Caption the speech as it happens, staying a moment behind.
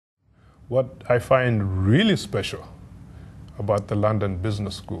What I find really special about the London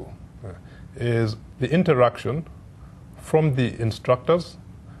Business School is the interaction from the instructors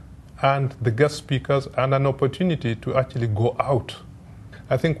and the guest speakers and an opportunity to actually go out.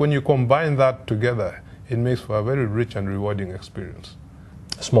 I think when you combine that together, it makes for a very rich and rewarding experience.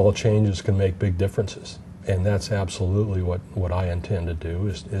 Small changes can make big differences, and that's absolutely what I intend to do,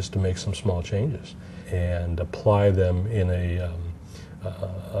 is to make some small changes and apply them in a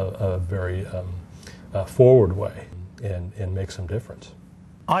very forward way and make some difference.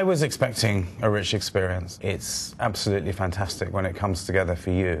 I was expecting a rich experience. It's absolutely fantastic when it comes together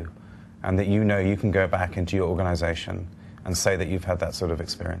for you, and that you know you can go back into your organisation and say that you've had that sort of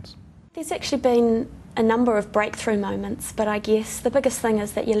experience. There's actually been a number of breakthrough moments, but I guess the biggest thing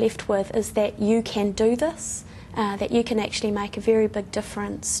is that you're left with is that you can do this, that you can actually make a very big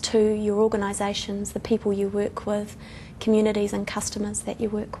difference to your organisations, the people you work with, communities and customers that you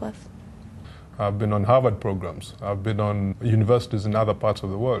work with. I've been on Harvard programs. I've been on universities in other parts of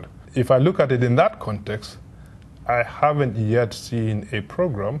the world. If I look at it in that context, I haven't yet seen a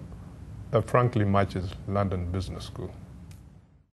program that frankly matches London Business School.